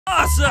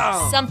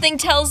awesome! Something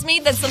tells me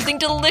that something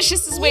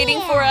delicious is waiting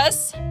for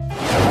us.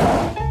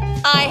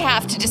 I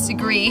have to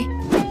disagree.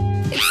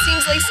 It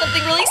seems like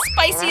something really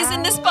spicy is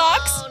in this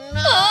box.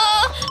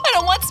 I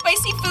don't want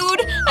spicy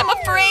food. I'm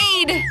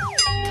afraid.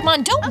 Come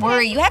on, don't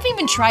worry. You haven't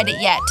even tried it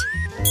yet.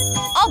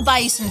 I'll buy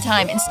you some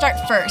time and start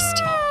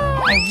first.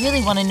 I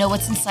really want to know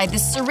what's inside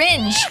this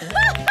syringe.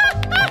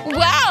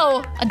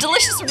 Wow, a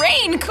delicious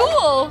rain.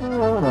 Cool.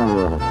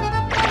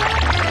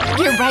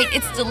 You're right,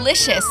 it's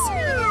delicious.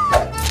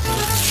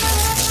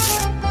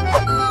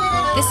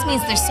 This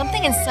means there's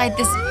something inside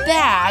this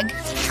bag.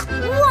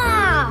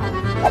 Wow!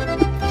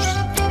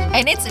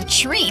 And it's a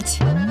treat.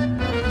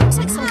 Looks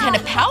like some kind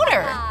of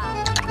powder.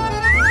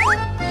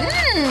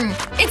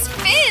 It's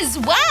fizz,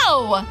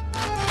 wow!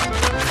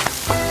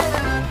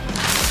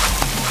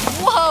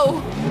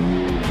 Whoa,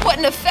 what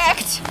an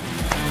effect.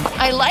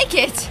 I like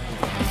it.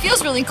 It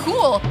feels really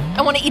cool.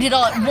 I want to eat it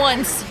all at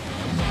once.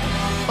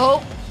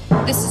 Oh,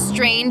 this is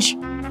strange.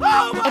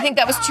 I think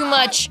that was too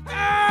much.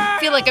 I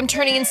feel like I'm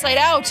turning inside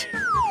out.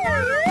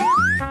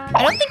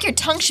 I don't think your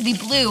tongue should be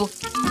blue.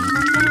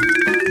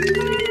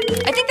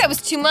 I think that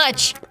was too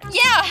much.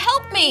 Yeah,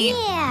 help me!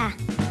 Yeah.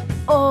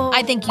 Oh.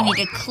 I think you need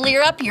to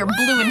clear up your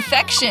blue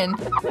infection.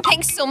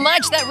 Thanks so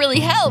much, that really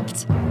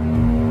helped.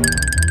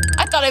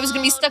 I thought I was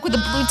gonna be stuck with a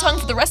blue tongue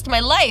for the rest of my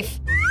life.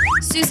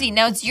 Susie,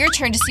 now it's your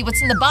turn to see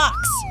what's in the box.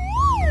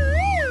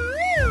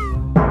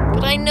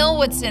 But I know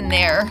what's in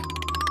there.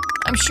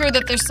 I'm sure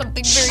that there's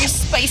something very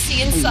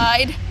spicy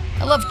inside.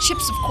 I love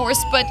chips, of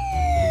course, but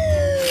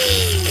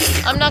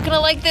I'm not gonna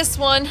like this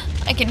one.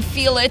 I can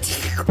feel it.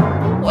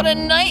 What a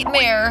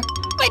nightmare.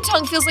 My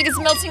tongue feels like it's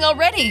melting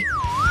already.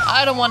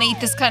 I don't want to eat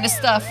this kind of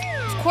stuff.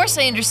 Of course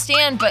I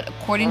understand, but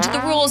according to the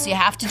rules, you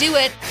have to do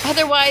it.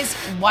 Otherwise,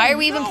 why are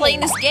we even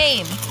playing this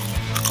game?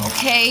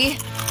 Okay.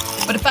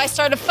 But if I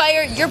start a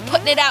fire, you're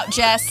putting it out,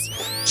 Jess.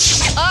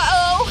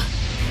 Uh-oh!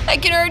 I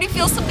can already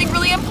feel something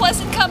really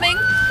unpleasant coming.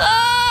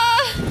 Ah!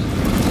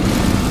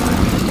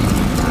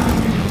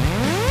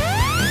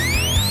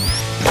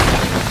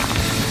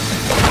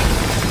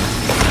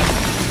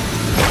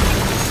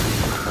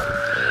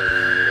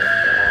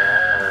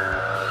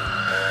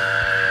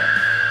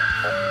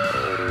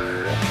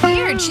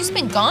 She's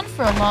been gone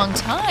for a long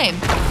time.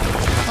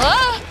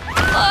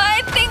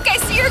 I think I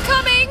see her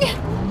coming!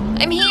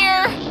 I'm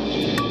here!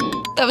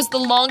 That was the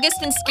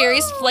longest and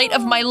scariest flight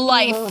of my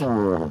life.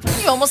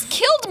 You almost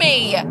killed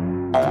me!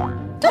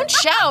 Don't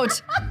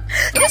shout!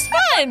 It was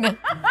fun!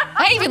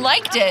 I even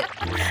liked it.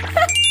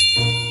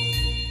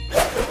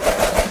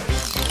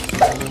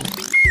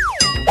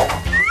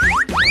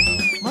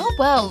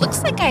 Well,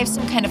 looks like I have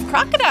some kind of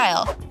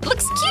crocodile. It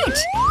looks cute.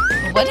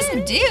 What does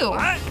it do?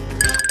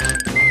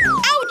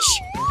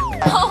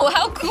 Oh,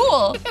 how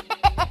cool!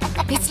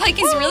 It's like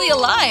he's really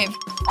alive.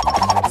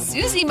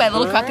 Susie, my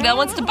little crocodile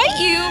wants to bite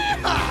you.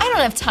 I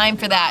don't have time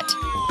for that.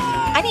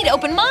 I need to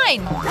open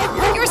mine.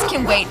 Yours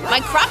can wait.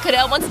 My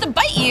crocodile wants to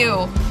bite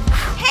you.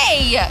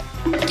 Hey,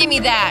 give me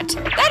that.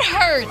 That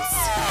hurts.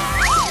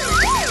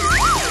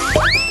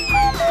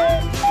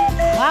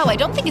 Wow, I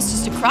don't think it's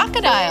just a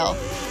crocodile.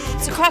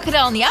 It's a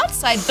crocodile on the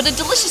outside, but a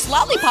delicious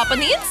lollipop on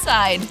the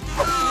inside.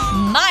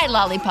 My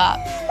lollipop.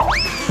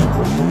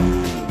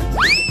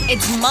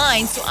 It's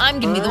mine, so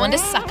I'm gonna be the one to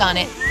suck on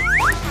it.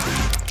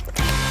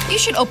 You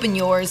should open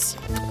yours.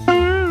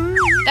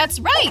 That's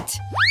right!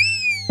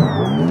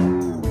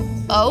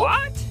 Oh,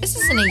 this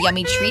isn't a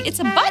yummy treat, it's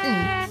a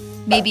button.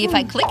 Maybe if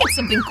I click it,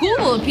 something cool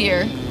will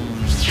appear.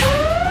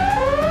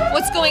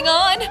 What's going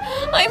on?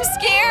 I'm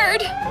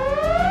scared!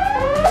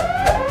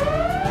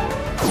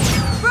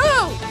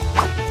 Bro!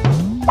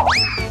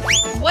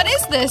 What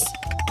is this?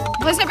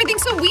 Why is everything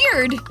so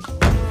weird?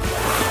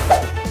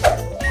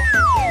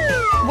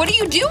 What are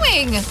you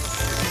doing?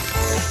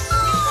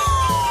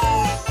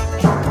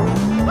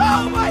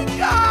 Oh my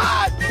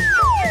god!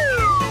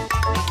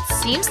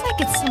 Seems like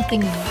it's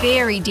something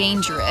very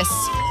dangerous.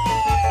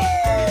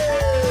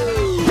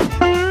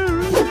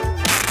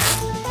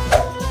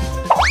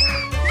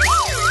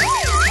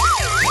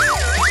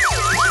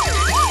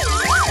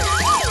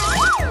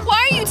 Why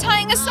are you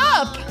tying us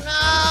up?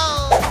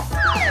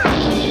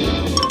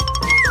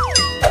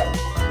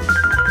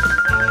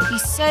 He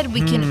said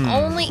we can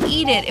only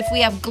eat it if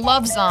we have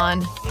gloves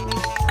on.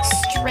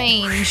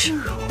 Strange.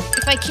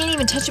 If I can't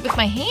even touch it with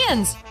my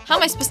hands, how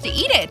am I supposed to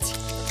eat it?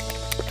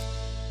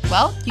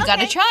 Well, you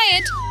gotta try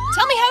it.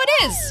 Tell me how it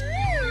is.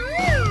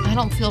 I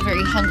don't feel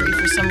very hungry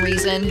for some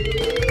reason.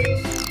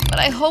 But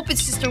I hope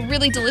it's just a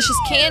really delicious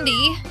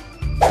candy.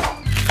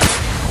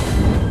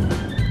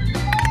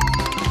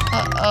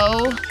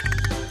 Uh-oh.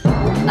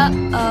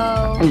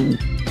 Uh-oh.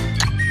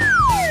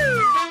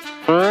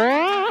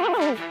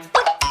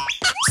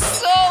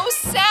 So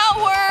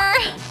sour!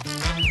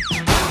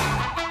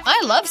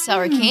 I love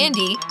sour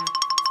candy.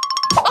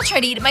 I'll try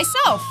to eat it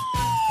myself.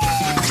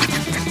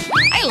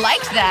 I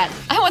liked that.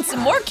 I want some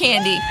more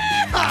candy.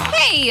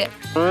 Hey,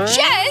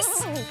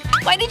 Jess!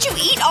 Why did you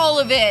eat all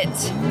of it?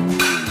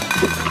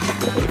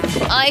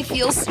 I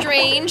feel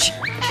strange.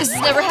 This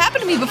has never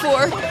happened to me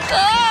before.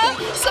 Ah!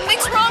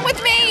 Something's wrong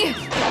with me!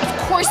 Of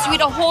course you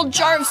eat a whole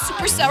jar of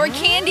super sour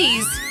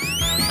candies.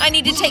 I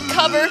need to take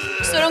cover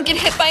so I don't get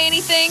hit by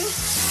anything.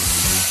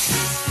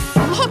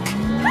 Look,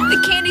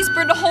 the candies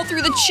burned a hole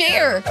through the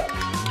chair.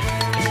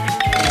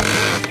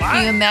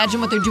 Can you imagine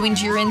what they're doing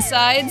to your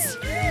insides?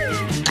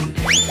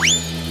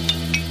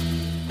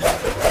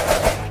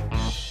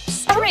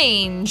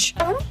 Strange.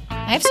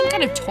 I have some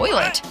kind of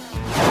toilet.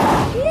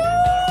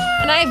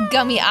 And I have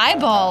gummy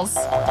eyeballs.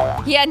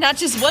 Yeah, not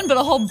just one, but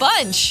a whole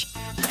bunch.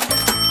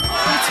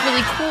 That's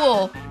really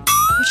cool.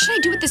 What should I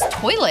do with this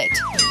toilet?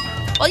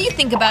 While you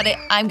think about it,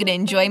 I'm gonna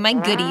enjoy my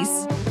goodies.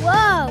 Whoa.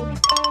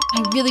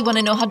 I really want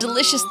to know how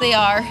delicious they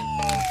are.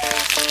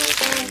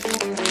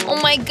 Oh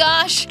my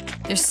gosh,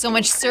 there's so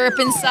much syrup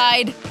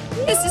inside.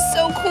 This is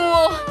so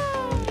cool.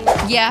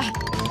 Yeah,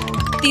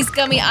 these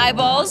gummy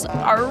eyeballs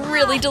are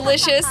really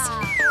delicious.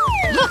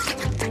 Look,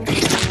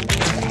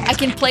 I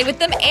can play with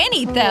them and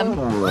eat them.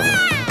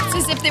 It's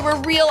as if they were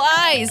real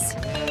eyes.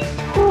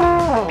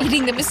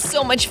 Eating them is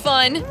so much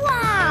fun.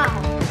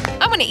 Wow.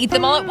 I'm gonna eat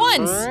them all at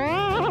once.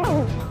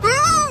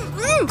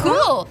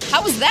 Cool,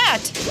 how was that?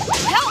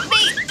 Help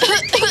me!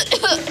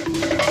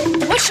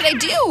 What should I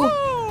do?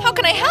 How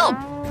can I help?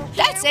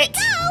 That's it.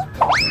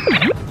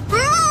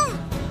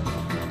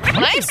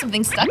 When I have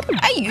something stuck,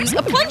 I use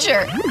a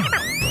plunger.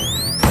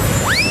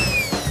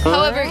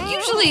 However,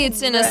 usually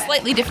it's in a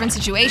slightly different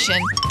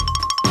situation.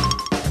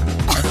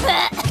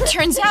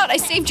 Turns out I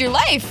saved your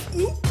life.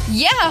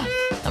 Yeah,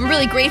 I'm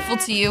really grateful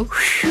to you.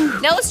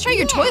 Now let's try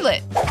your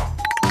toilet.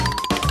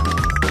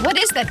 What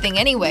is that thing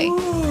anyway?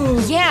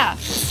 Yeah,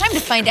 it's time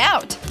to find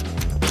out.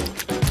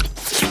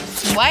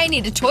 Why I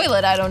need a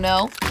toilet, I don't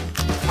know.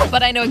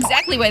 But I know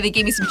exactly why they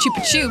gave me some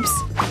Chupa Chups.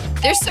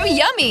 They're so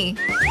yummy.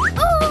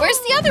 Where's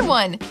the other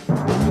one?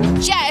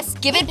 Jess,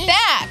 give it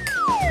back.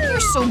 You're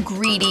so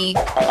greedy.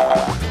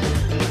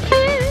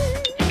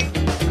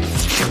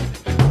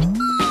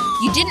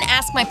 You didn't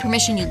ask my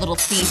permission, you little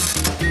thief.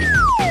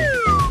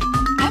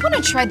 I want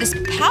to try this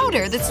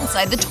powder that's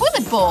inside the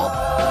toilet bowl.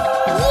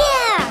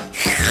 Yeah.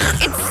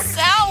 It's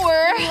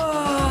sour.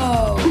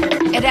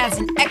 It adds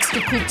an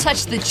extra cool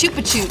touch to the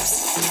Chupa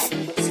Chups.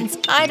 Since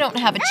I don't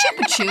have a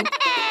Chupa Chup,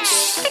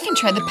 I can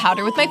try the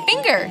powder with my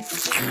finger.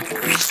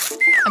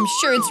 I'm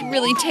sure it's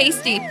really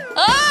tasty.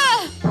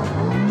 Ah!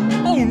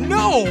 Oh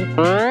no!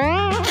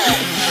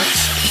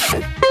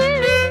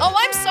 Oh,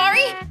 I'm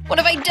sorry. What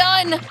have I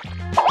done?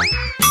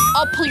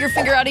 I'll pull your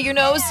finger out of your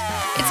nose.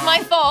 It's my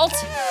fault.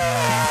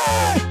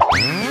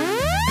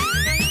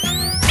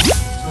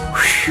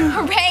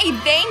 Hooray,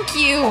 thank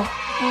you.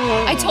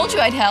 I told you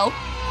I'd help.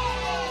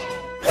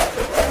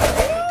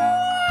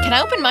 Can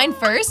I open mine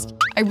first?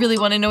 I really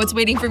want to know what's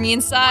waiting for me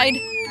inside.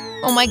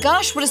 Oh my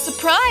gosh, what a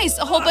surprise!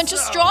 A whole bunch of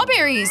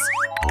strawberries.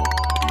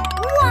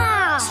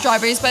 Wow.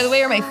 Strawberries, by the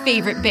way, are my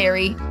favorite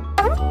berry.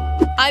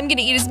 I'm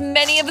gonna eat as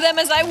many of them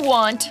as I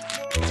want.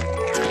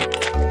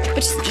 But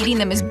just eating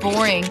them is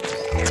boring.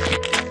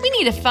 We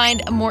need to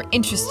find a more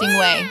interesting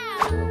way.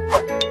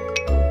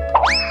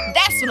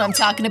 That's what I'm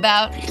talking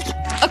about.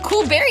 A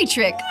cool berry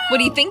trick. What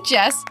do you think,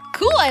 Jess?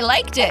 Cool, I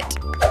liked it.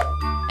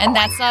 And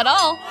that's not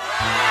all.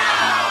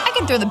 I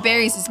can throw the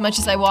berries as much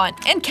as I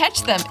want and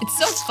catch them. It's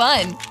so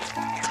fun.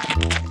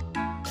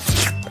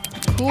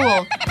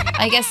 Cool.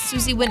 I guess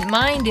Susie wouldn't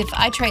mind if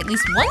I try at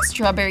least one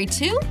strawberry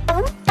too.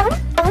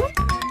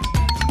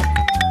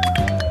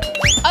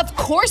 Of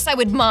course I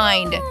would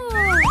mind.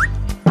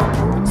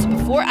 So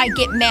before I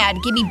get mad,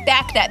 give me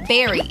back that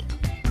berry.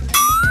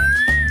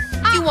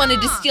 You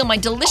wanted to steal my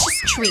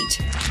delicious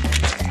treat.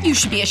 You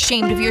should be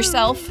ashamed of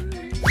yourself.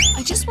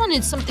 I just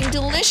wanted something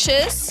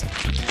delicious.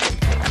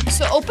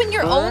 So open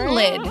your own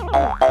lid.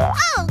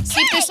 See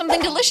if there's something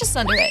delicious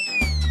under it.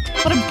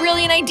 What a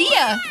brilliant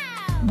idea.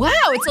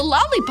 Wow, it's a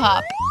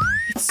lollipop.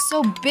 It's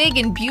so big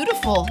and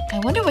beautiful. I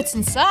wonder what's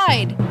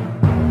inside.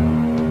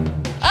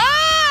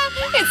 Ah!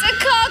 It's a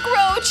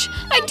cockroach!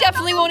 I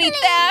definitely won't eat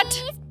that.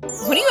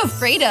 What are you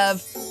afraid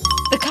of?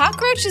 The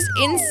cockroach is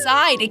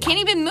inside. It can't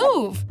even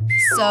move.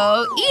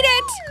 So eat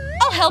it.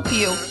 I'll help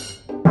you.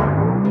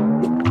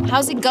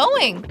 How's it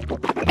going?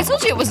 I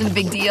told you it wasn't a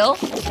big deal.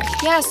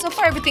 Yeah, so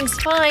far everything's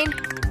fine.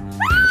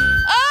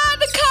 Ah,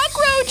 the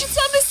cockroach! It's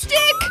on the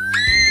stick!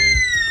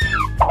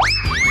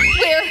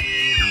 Where?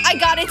 I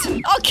got it.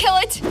 I'll kill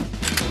it.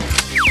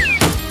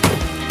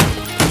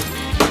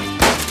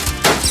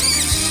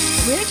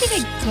 Where did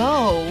it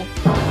go?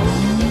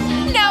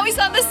 Now he's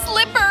on the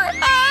slipper!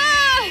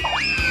 Ah!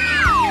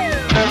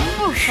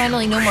 Oh,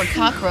 finally no more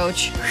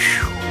cockroach.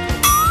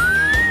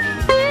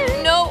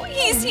 No,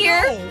 he's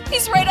here!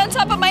 He's right on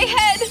top of my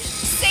head!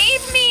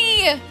 Save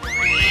me!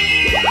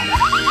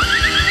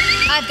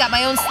 I've got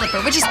my own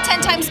slipper, which is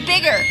 10 times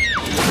bigger.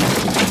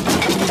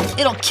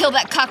 It'll kill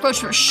that cockroach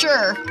for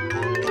sure.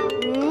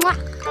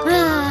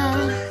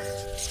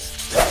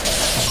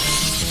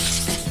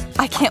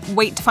 I can't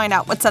wait to find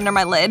out what's under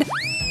my lid.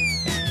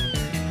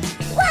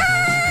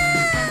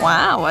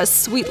 Wow, a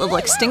sweet little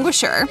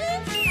extinguisher.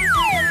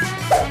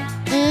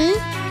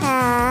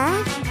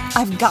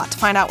 I've got to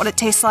find out what it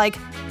tastes like.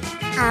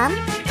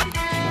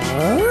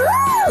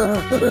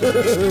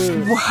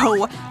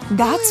 Whoa,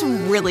 that's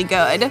really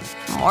good.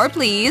 More,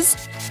 please.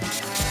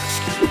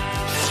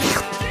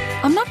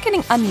 I'm not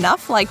getting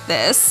enough like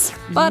this,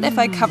 but if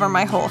I cover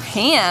my whole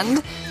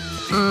hand…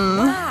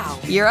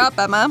 You're up,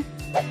 Emma.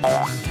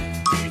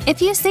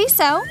 If you say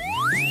so.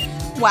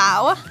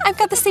 Wow, I've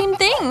got the same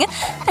thing.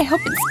 I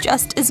hope it's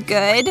just as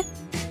good.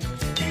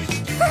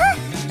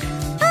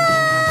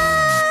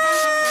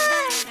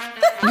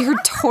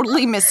 You're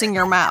totally missing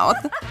your mouth.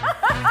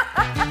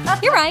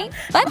 You're right,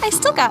 but I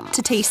still got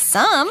to taste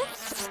some.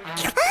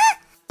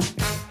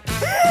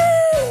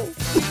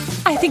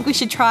 I think we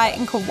should try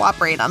and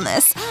cooperate on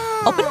this.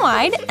 Open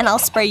wide, and I'll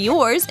spray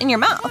yours in your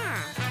mouth.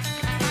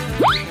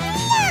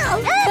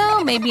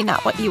 Though maybe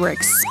not what you were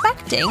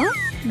expecting.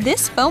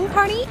 This foam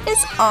party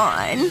is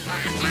on.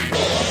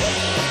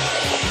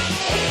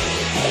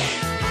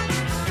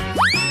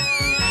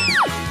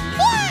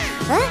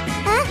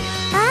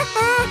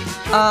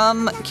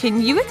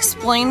 Can you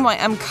explain why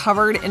I'm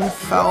covered in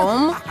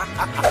foam?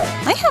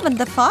 I haven't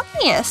the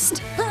foggiest.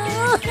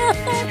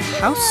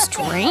 How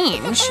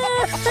strange.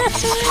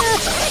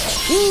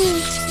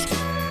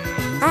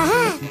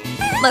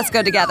 Let's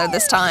go together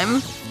this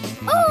time.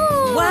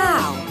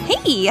 Wow!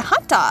 Hey,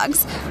 hot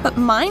dogs! But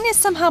mine is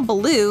somehow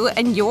blue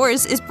and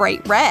yours is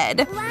bright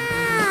red.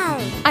 Wow!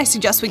 I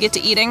suggest we get to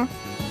eating.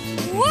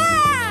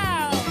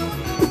 Wow!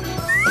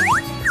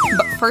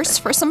 But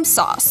first for some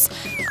sauce.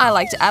 I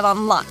like to add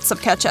on lots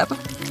of ketchup.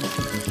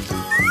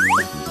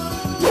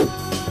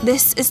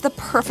 This is the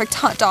perfect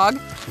hot dog.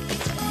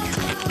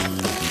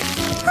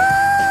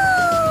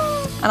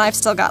 And I've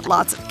still got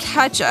lots of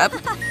ketchup.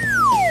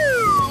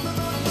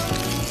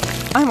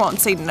 I won't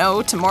say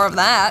no to more of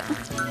that.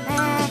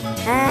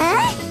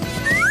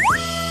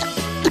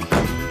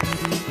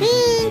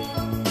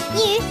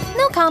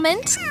 No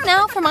comment.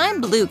 Now for my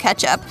blue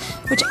ketchup,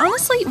 which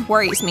honestly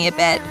worries me a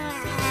bit.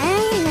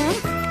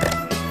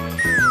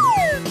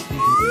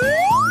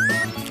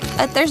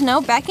 But there's no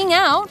backing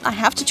out. I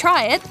have to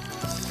try it.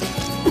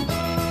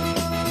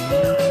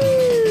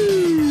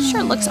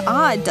 Sure looks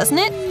odd, doesn't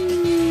it?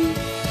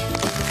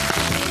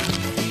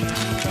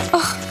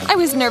 Oh, I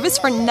was nervous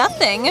for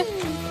nothing.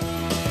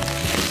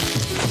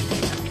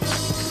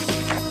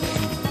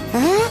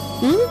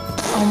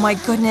 Oh my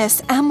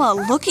goodness, Emma,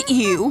 look at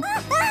you.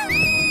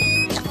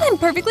 I'm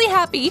perfectly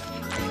happy.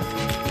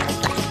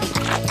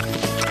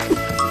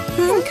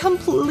 I'm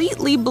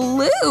completely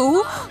blue.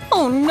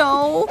 Oh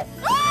no.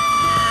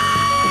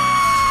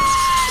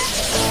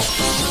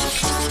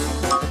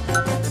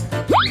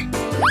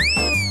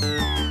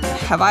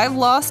 Have I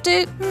lost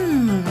it?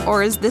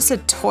 Or is this a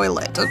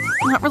toilet?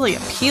 Not really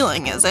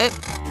appealing, is it?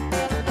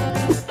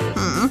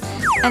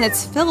 And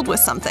it's filled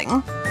with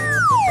something.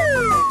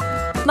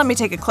 Let me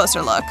take a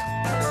closer look.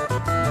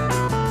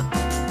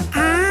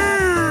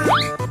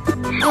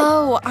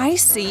 Oh, I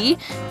see.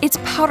 It's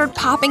powdered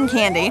popping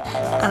candy.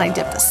 And I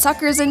dip the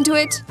suckers into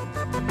it.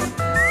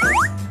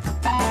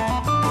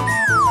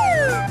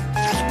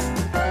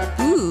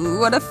 Ooh,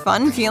 what a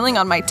fun feeling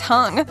on my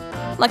tongue.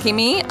 Lucky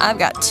me, I've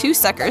got 2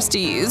 suckers to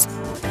use.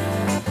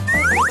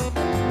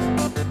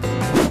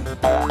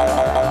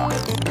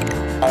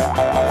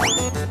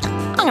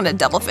 I'm gonna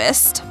double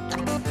fist.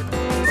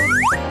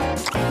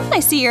 I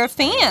see you're a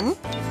fan.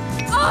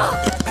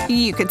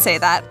 You could say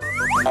that.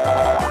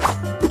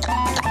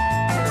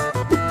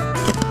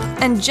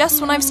 And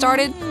just when I've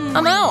started,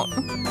 I'm out.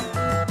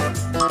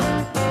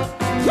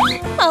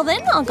 Well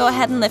then, I'll go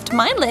ahead and lift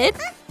my lid.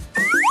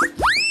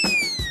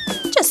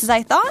 Just as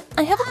I thought,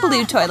 I have a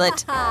blue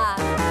toilet.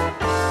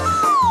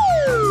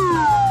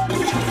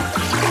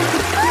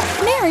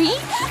 Mary,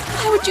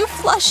 why would you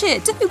flush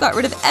it? You got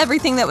rid of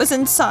everything that was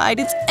inside.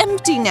 It's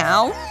empty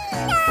now.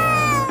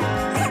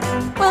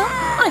 Well,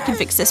 I can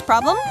fix this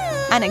problem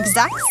and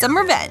exact some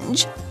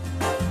revenge.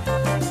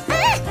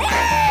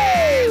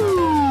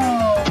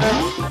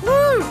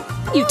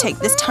 You take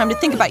this time to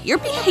think about your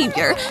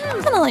behavior,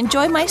 and I'll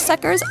enjoy my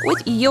suckers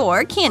with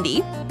your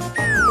candy.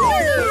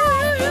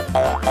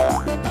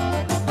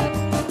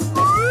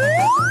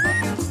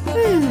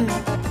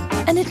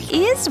 And it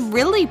is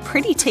really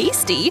pretty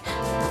tasty.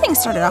 Things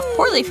started off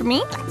poorly for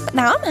me, but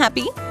now I'm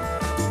happy.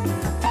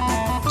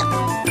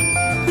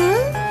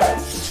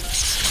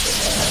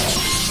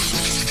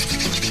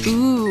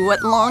 Ooh,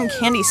 what long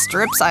candy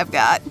strips I've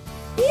got.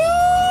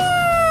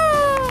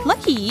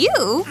 Lucky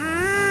you.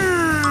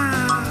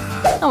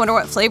 I wonder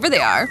what flavor they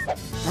are.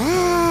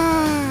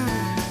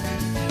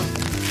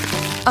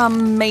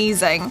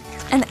 Amazing.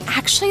 And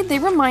actually, they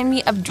remind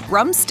me of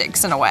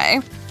drumsticks in a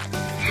way.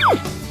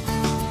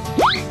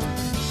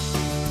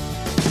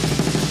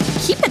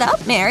 Keep it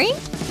up, Mary.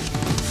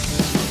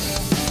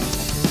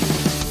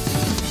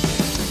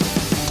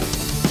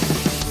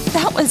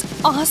 That was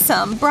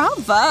awesome.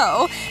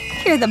 Bravo.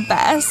 You're the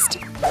best.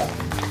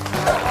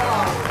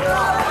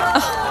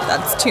 Oh,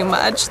 that's too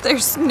much.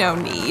 There's no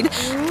need.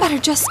 Better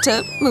just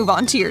to move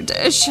on to your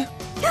dish.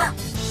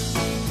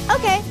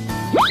 Okay.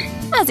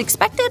 As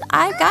expected,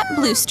 I've got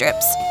blue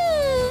strips.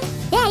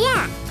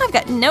 Yeah. I've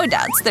got no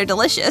doubts they're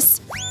delicious.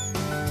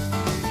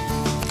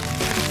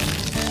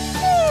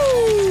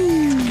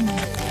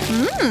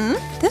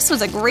 This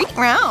was a great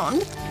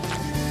round.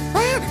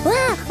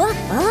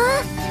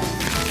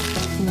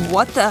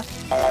 What the?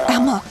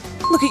 Emma,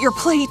 look at your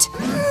plate.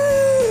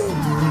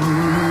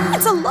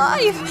 It's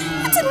alive!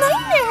 It's a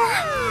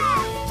nightmare!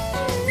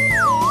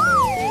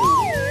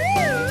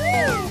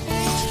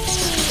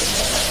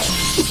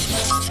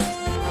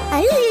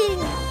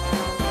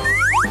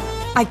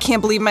 I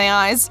can't believe my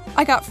eyes.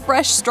 I got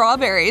fresh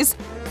strawberries.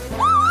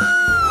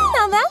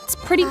 Now that's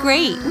pretty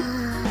great.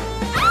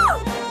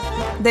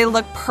 They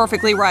look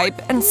perfectly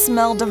ripe and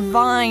smell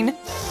divine.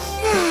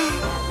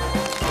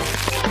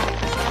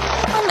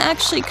 I'm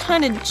actually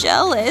kind of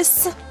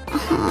jealous.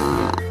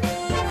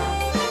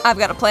 I've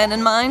got a plan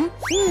in mind.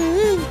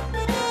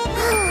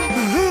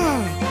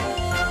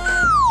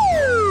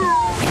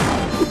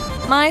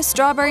 My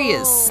strawberry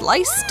is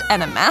sliced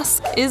and a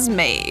mask is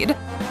made.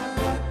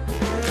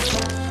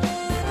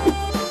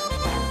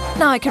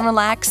 Now I can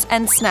relax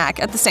and snack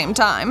at the same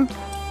time.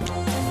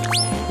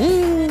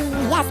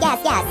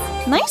 Yes.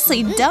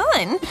 Nicely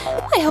done!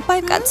 I hope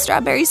I've got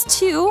strawberries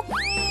too.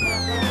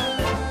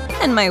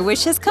 And my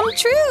wish has come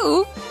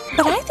true!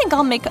 But I think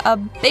I'll make a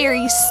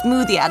berry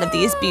smoothie out of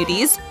these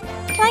beauties.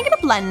 Can I get a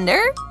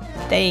blender?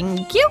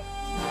 Thank you!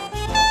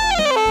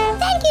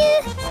 Thank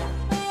you.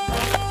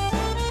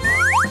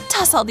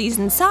 Toss all these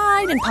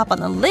inside and pop on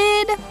the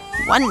lid.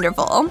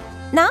 Wonderful!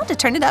 Now to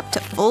turn it up to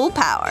full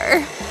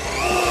power.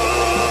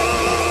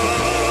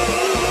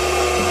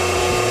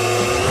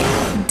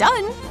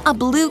 Done! A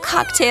blue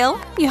cocktail.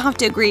 You have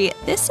to agree,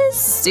 this is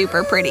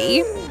super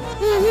pretty.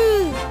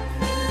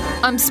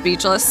 I'm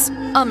speechless.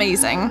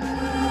 Amazing.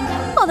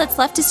 All that's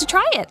left is to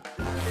try it.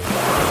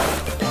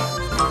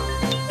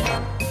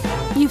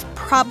 You've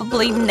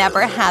probably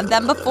never had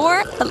them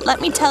before, but let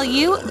me tell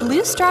you,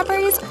 blue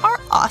strawberries are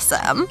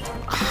awesome.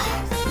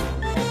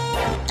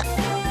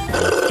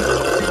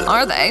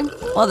 Are they?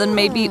 Well, then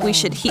maybe we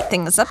should heat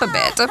things up a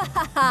bit.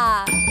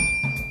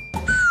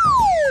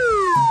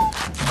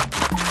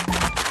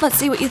 Let's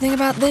see what you think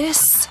about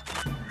this.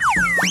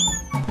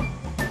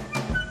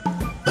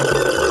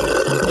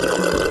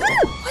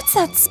 What's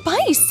that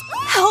spice?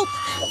 Help!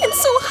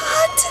 It's so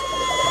hot!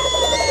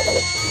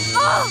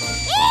 No.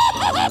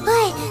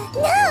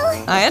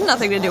 I had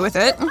nothing to do with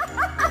it.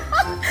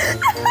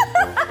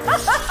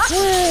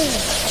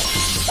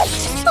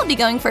 I'll be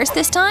going first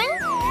this time.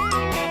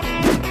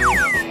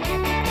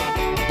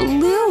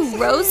 Blue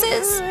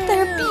roses?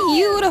 They're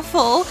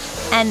beautiful.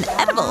 And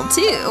edible,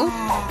 too.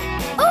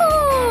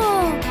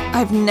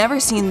 I've never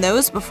seen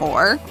those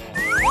before.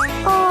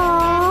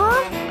 Aww.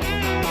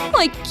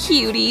 Like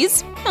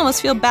cuties. I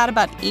almost feel bad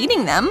about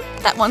eating them.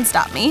 That won't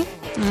stop me.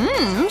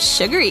 Mmm,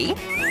 sugary.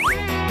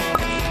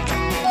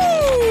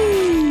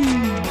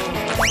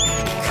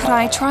 Could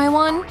I try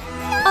one?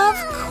 Of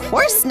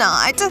course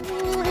not.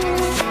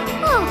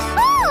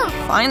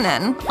 Fine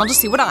then, I'll just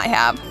see what I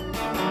have.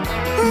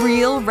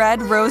 Real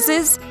red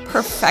roses?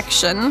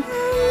 Perfection.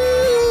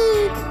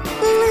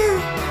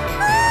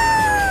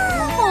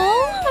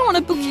 Oh, I want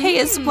a bouquet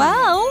as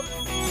well.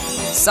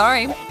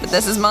 Sorry, but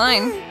this is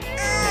mine.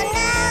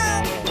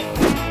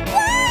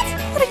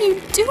 What are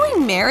you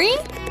doing, Mary?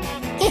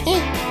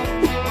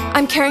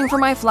 I'm caring for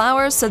my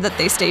flowers so that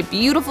they stay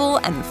beautiful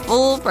and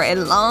full for a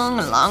long,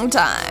 long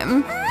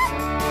time.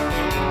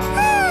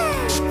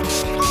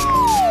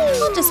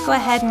 I'll just go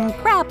ahead and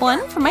grab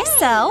one for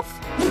myself.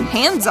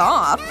 Hands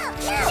off.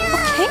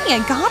 Okay, I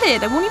got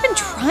it. I won't even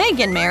try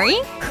again,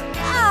 Mary.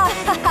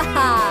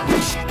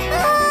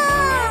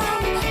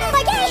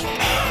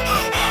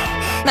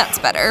 That's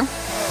better.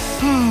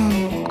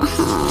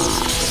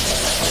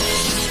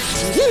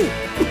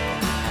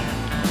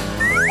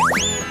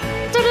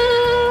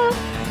 Ta-da!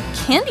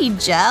 Candy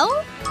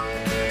gel?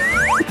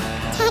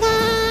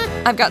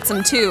 Ta-da! I've got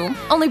some too.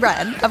 Only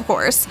red, of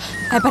course.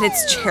 I bet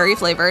it's cherry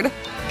flavored.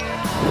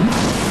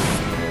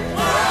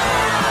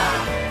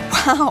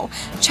 Wow,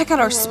 check out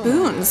our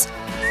spoons.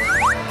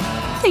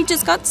 They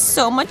just got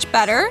so much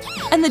better,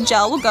 and the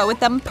gel will go with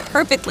them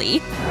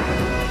perfectly.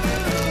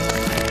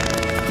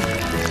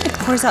 It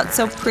pours out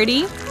so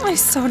pretty. I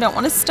so don't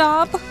want to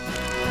stop.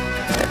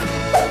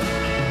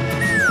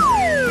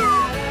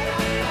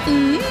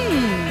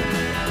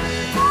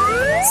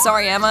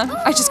 Sorry,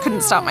 Emma. I just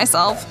couldn't stop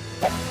myself.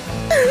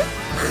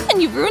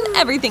 And you ruined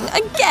everything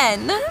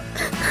again.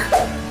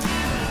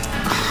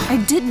 I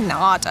did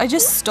not. I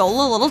just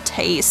stole a little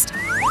taste.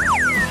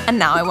 And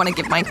now I want to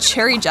give my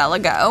cherry gel a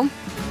go.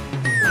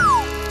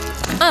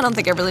 I don't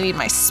think I really need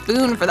my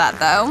spoon for that,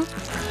 though.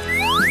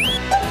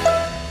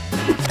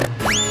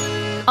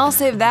 I'll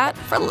save that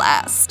for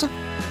last.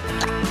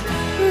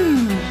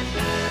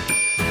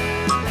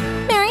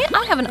 Mary,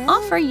 I have an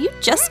offer you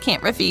just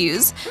can't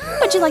refuse.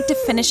 Would you like to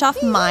finish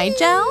off my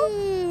gel?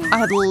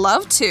 I'd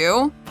love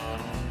to.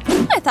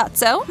 I thought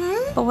so.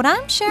 But what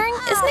I'm sharing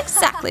isn't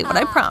exactly what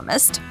I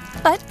promised.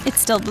 But it's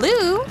still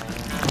blue.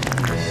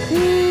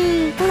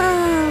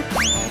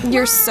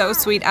 You're so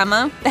sweet,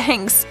 Emma.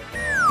 Thanks.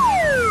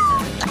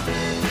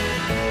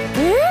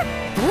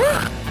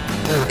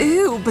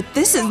 Ew, but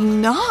this is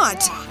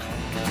not.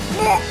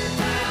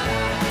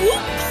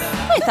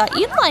 I thought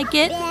you'd like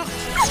it.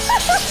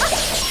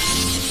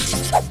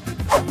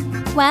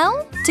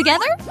 Well,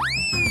 together?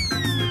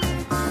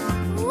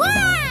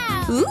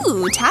 Wow!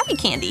 Ooh, taffy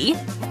candy.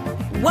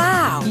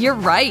 Wow! You're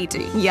right.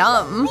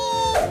 Yum.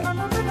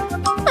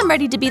 I'm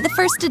ready to be the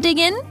first to dig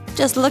in.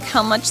 Just look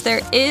how much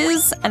there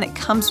is, and it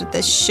comes with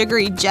this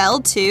sugary gel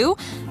too.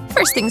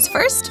 First things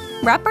first,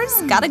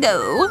 wrappers gotta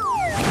go.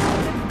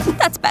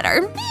 That's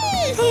better.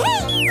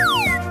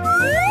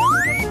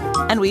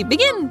 And we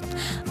begin.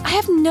 I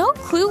have no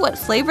clue what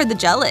flavor the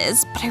gel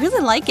is, but I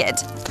really like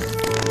it.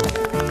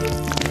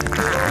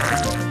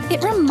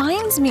 It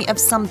reminds me of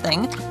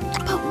something,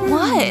 but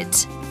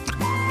what?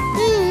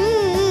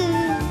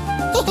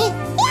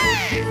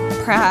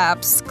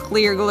 Perhaps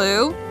clear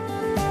glue?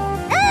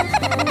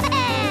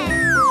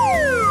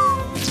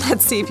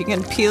 Let's see if you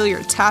can peel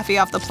your taffy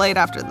off the plate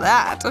after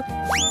that.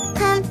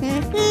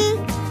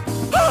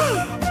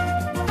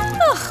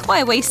 Ugh,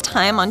 why waste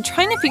time on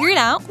trying to figure it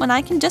out when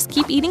I can just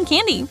keep eating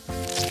candy?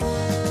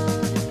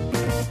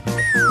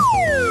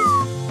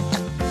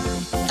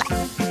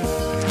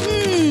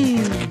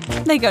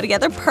 They go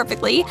together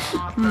perfectly.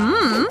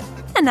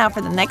 And now for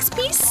the next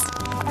piece.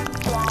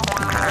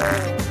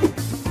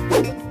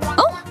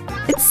 Oh,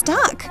 it's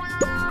stuck.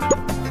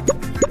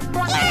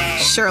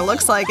 Sure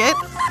looks like it.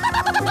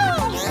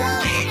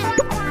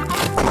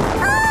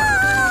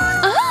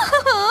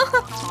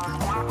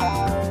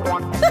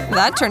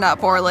 That turned out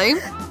poorly.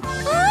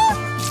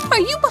 Are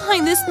you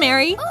behind this,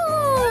 Mary?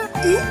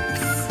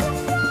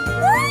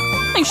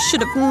 I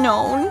should have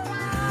known.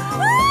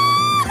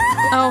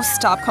 Oh,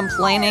 stop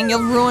complaining.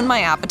 You'll ruin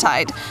my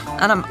appetite.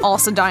 And I'm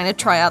also dying to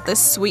try out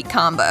this sweet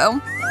combo.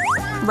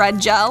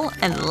 Red gel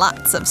and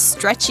lots of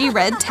stretchy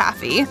red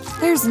taffy.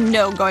 There's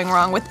no going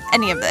wrong with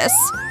any of this.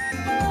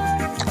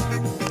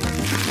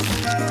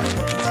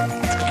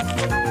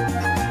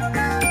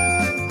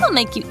 I'll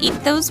make you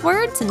eat those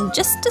words in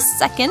just a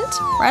second,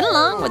 right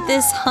along with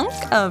this hunk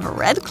of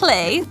red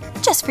clay.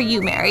 Just for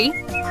you, Mary.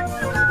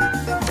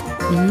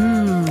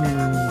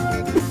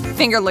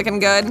 Finger looking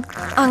good.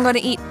 I'm going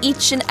to eat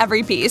each and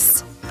every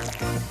piece.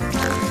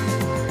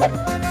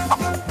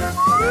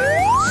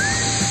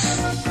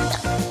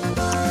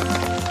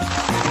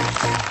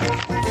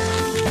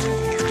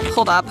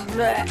 Hold up.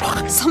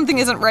 Something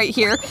isn't right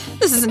here.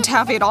 This isn't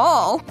taffy at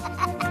all.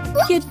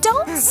 You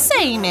don't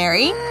say,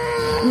 Mary.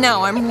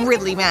 Now I'm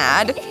really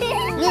mad.